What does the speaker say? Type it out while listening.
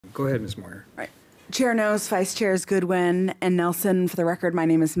Go ahead, Ms. Moyer. Right. Chair Nose, Vice Chairs Goodwin and Nelson. For the record, my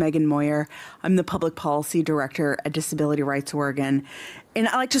name is Meghan Moyer. I'm the Public Policy Director at Disability Rights Oregon. And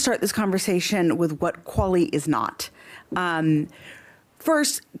I'd like to start this conversation with what QALY is not.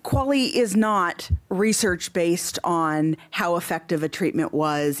 First, QALY is not research based on how effective a treatment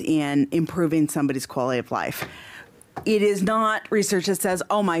was in improving somebody's quality of life. It is not research that says,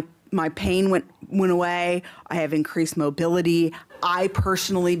 oh, my pain went away, I have increased mobility, I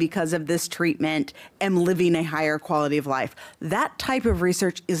personally, because of this treatment, am living a higher quality of life. That type of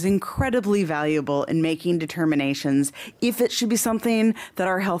research is incredibly valuable in making determinations if it should be something that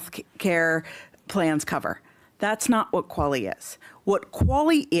our health care plans cover. That's not what QALY is. What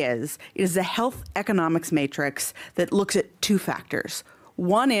QALY is a health economics matrix that looks at two factors.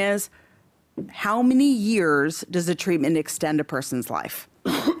 One is, how many years does a treatment extend a person's life?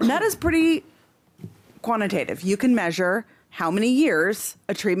 And that is pretty quantitative. You can measure how many years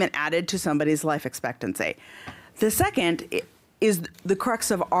a treatment added to somebody's life expectancy. The second is the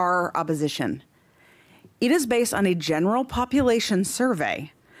crux of our opposition. It is based on a general population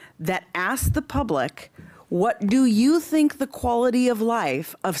survey that asks the public, what do you think the quality of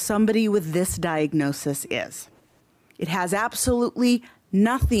life of somebody with this diagnosis is? It has absolutely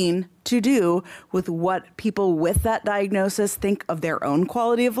nothing to do with what people with that diagnosis think of their own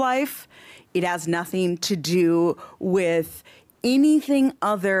quality of life. It has nothing to do with anything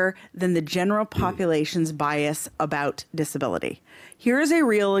other than the general population's bias about disability. Here is a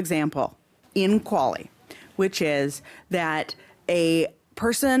real example in QALY, which is that a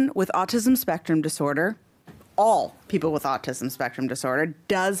person with autism spectrum disorder, all people with autism spectrum disorder,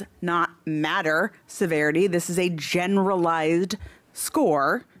 does not matter severity. This is a generalized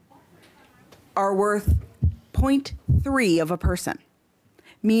score, are worth 0.3 of a person,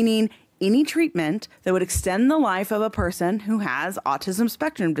 meaning any treatment that would extend the life of a person who has autism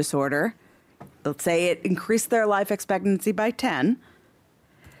spectrum disorder, let's say it increased their life expectancy by 10,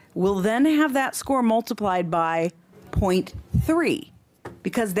 will then have that score multiplied by 0.3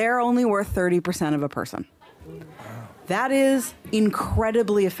 because they're only worth 30% of a person. That is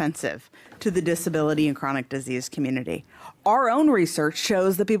incredibly offensive to the disability and chronic disease community. Our own research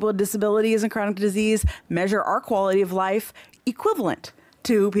shows that people with disabilities and chronic disease measure our quality of life equivalent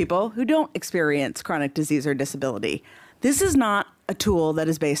to people who don't experience chronic disease or disability. This is not a tool that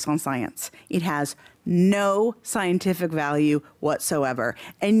is based on science. It has no scientific value whatsoever,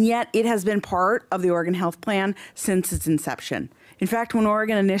 and yet it has been part of the Oregon Health Plan since its inception. In fact, when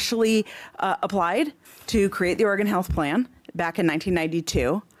Oregon initially applied to create the Oregon Health Plan back in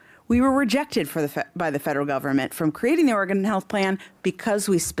 1992, we were rejected by the federal government from creating the Oregon Health Plan because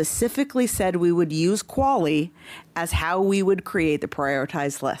we specifically said we would use QALY as how we would create the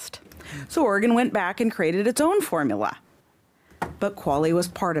prioritized list. So Oregon went back and created its own formula, but QALY was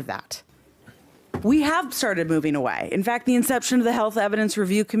part of that. We have started moving away. In fact, the inception of the Health Evidence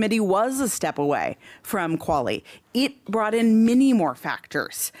Review Committee was a step away from QALY. It brought in many more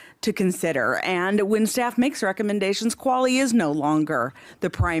factors to consider, and when staff makes recommendations, QALY is no longer the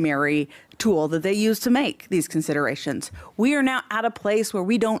primary tool that they use to make these considerations. We are now at a place where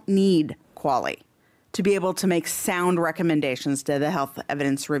we don't need QALY to be able to make sound recommendations to the Health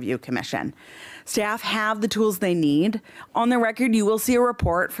Evidence Review Commission. Staff have the tools they need. On the record, you will see a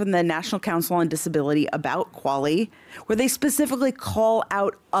report from the National Council on Disability about QALY, where they specifically call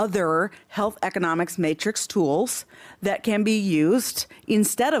out other health economics matrix tools that can be used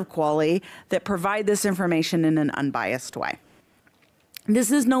instead of QALY that provide this information in an unbiased way.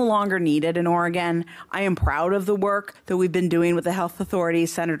 This is no longer needed in Oregon. I am proud of the work that we've been doing with the health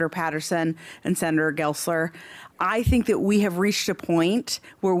authorities, Senator Patterson and Senator Gelsler. I think that we have reached a point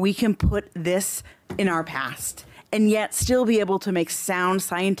where we can put this in our past and yet still be able to make sound,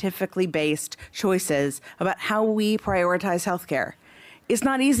 scientifically based choices about how we prioritize healthcare. It's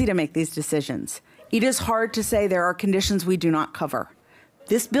not easy to make these decisions. It is hard to say there are conditions we do not cover.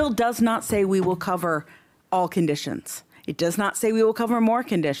 This bill does not say we will cover all conditions. It does not say we will cover more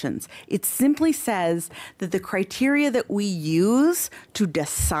conditions. It simply says that the criteria that we use to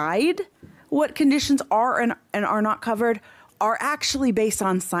decide what conditions are and are not covered are actually based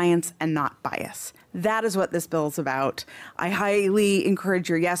on science and not bias. That is what this bill is about. I highly encourage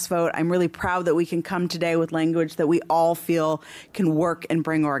your yes vote. I'm really proud that we can come today with language that we all feel can work and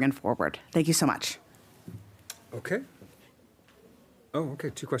bring Oregon forward. Thank you so much. Okay. Oh, okay,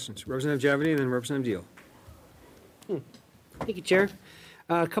 two questions. Representative Javity and then Representative Deal. Thank you, Chair.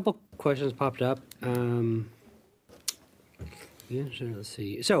 A couple questions popped up. Let's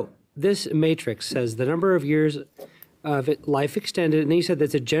see. So this matrix says the number of years of life extended, and then you said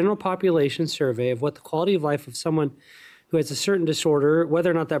that's a general population survey of what the quality of life of someone who has a certain disorder, whether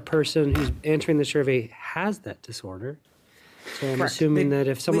or not that person who's answering the survey has that disorder. So I'm Correct. assuming that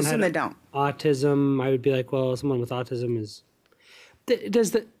if someone had they don't. autism, I would be like, well, someone with autism is.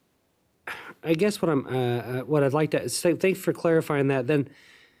 Does the? I guess what I'd like to say. Thanks for clarifying that. Then,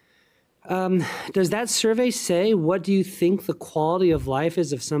 does that survey say what do you think the quality of life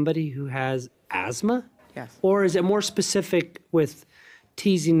is of somebody who has asthma? Yes. Or is it more specific with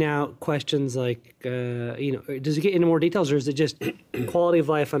teasing out questions like, does it get into more details, or is it just quality of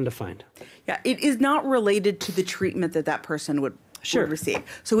life undefined? Yeah, it is not related to the treatment that person would Sure. receive.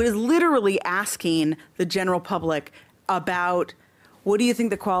 So it is literally asking the general public about what do you think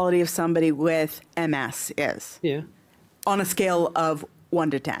the quality of somebody with MS is Yeah. on a scale of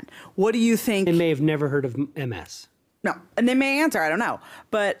 1 to 10. What do you think? They may have never heard of MS. No, and they may answer, I don't know.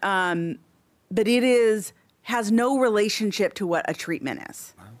 But it has no relationship to what a treatment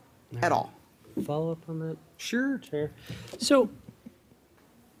is at all. Follow up on that? Sure. Chair. So,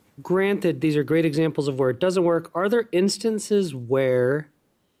 granted, these are great examples of where it doesn't work. Are there instances where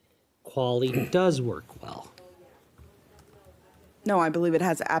QALY does work well? No, I believe it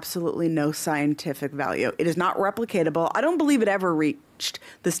has absolutely no scientific value. It is not replicatable. I don't believe it ever reached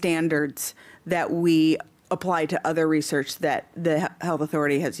the standards that we apply to other research that the health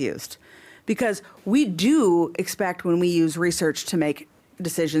authority has used. Because we do expect when we use research to make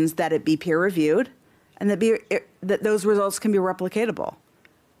decisions that it be peer reviewed and that those results can be replicatable.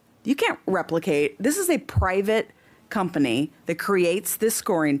 You can't replicate. This is a private company that creates this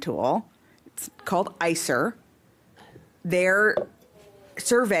scoring tool. It's called ICER. Their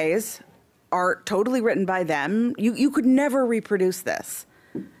surveys are totally written by them. You could never reproduce this.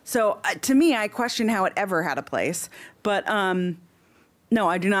 So to me, I question how it ever had a place. But no,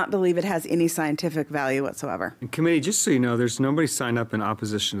 I do not believe it has any scientific value whatsoever. And committee, just so you know, there's nobody signed up in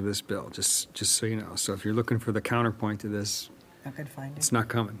opposition to this bill, just so you know. So if you're looking for the counterpoint to this, I could find it's not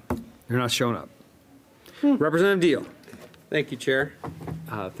coming. They're not showing up. Representative Deal. Thank you, Chair.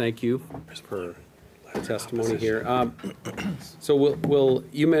 Thank you for the testimony here. So will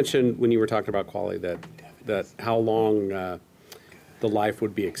you mentioned when you were talking about QALY that how long the life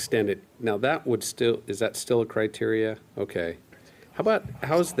would be extended. Now that would still, is that still a criteria? Okay.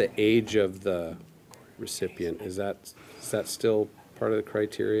 How's the age of the recipient? Is that still part of the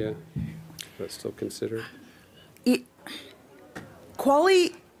criteria? Is that still considered?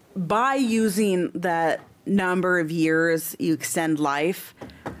 QALY, by using that number of years you extend life,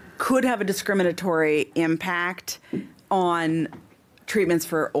 could have a discriminatory impact on treatments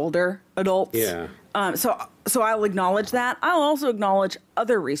for older adults. Yeah. So I'll acknowledge that. I'll also acknowledge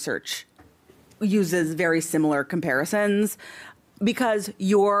other research uses very similar comparisons. Because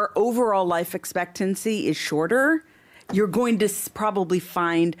your overall life expectancy is shorter, you're going to probably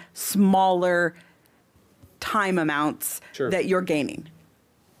find smaller time amounts Sure. that you're gaining.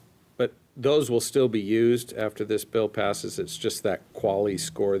 But those will still be used after this bill passes? It's just that QALY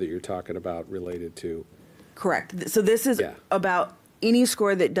score that you're talking about related to? Correct. So this is Yeah. about any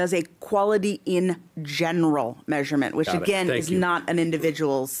score that does a quality in general measurement, which Got it. again Thank is you. not an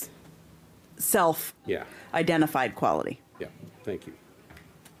individual's Yeah. self-identified quality. Yeah. Thank you.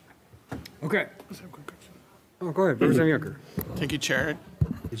 Okay. Oh, go ahead, Representative Younger. Thank you, Chair.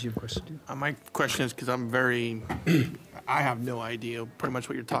 Did you have a question too? My question is because I have no idea pretty much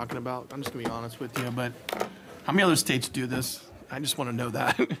what you're talking about. I'm just going to be honest with you, but how many other states do this? I just want to know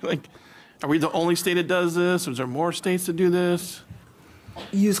that. Like, are we the only state that does this? Or is there more states that do this?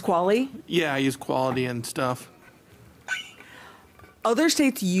 Use QALY. Yeah, I use quality and stuff. Other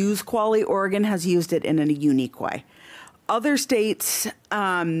states use QALY. Oregon has used it in a unique way. Other states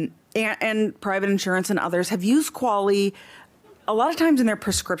and private insurance and others have used QALY a lot of times in their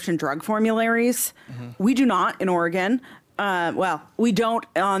prescription drug formularies. We do not in Oregon. We don't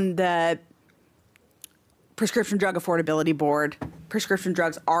on the Prescription Drug Affordability Board. Prescription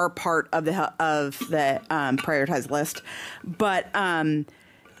drugs are part of the prioritized list, but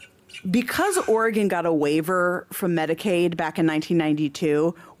because Oregon got a waiver from Medicaid back in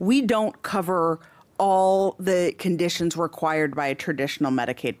 1992, we don't cover all the conditions required by a traditional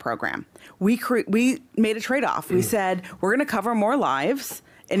Medicaid program. We made a trade-off. We said, we're going to cover more lives,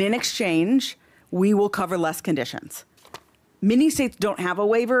 and in exchange, we will cover less conditions. Many states don't have a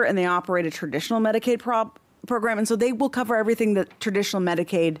waiver, and they operate a traditional Medicaid program, and so they will cover everything that traditional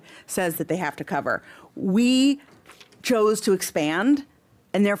Medicaid says that they have to cover. We chose to expand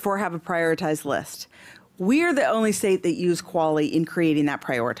and therefore have a prioritized list. We are the only state that used QALY in creating that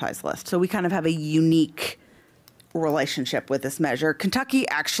prioritized list. So we kind of have a unique relationship with this measure. Kentucky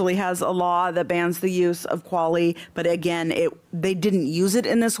actually has a law that bans the use of QALY, but again, they didn't use it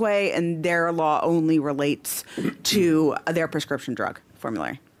in this way, and their law only relates to their prescription drug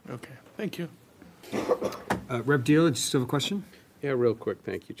formulary. Okay, thank you. Rep. Deal, did you still have a question? Yeah, real quick,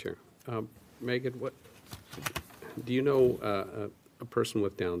 thank you, Chair. Megan, what, do you know a person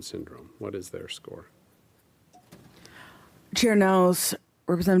with Down syndrome? What is their score? Chair knows,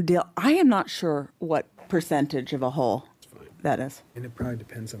 Representative Deal, I am not sure what percentage of a whole that is. And it probably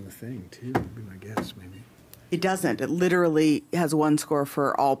depends on the thing, too, would be my guess, maybe. It doesn't. It literally has one score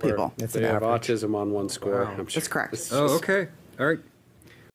for all people. They have autism on one score. Wow. I'm sure That's correct. this is Oh, just- okay. All right.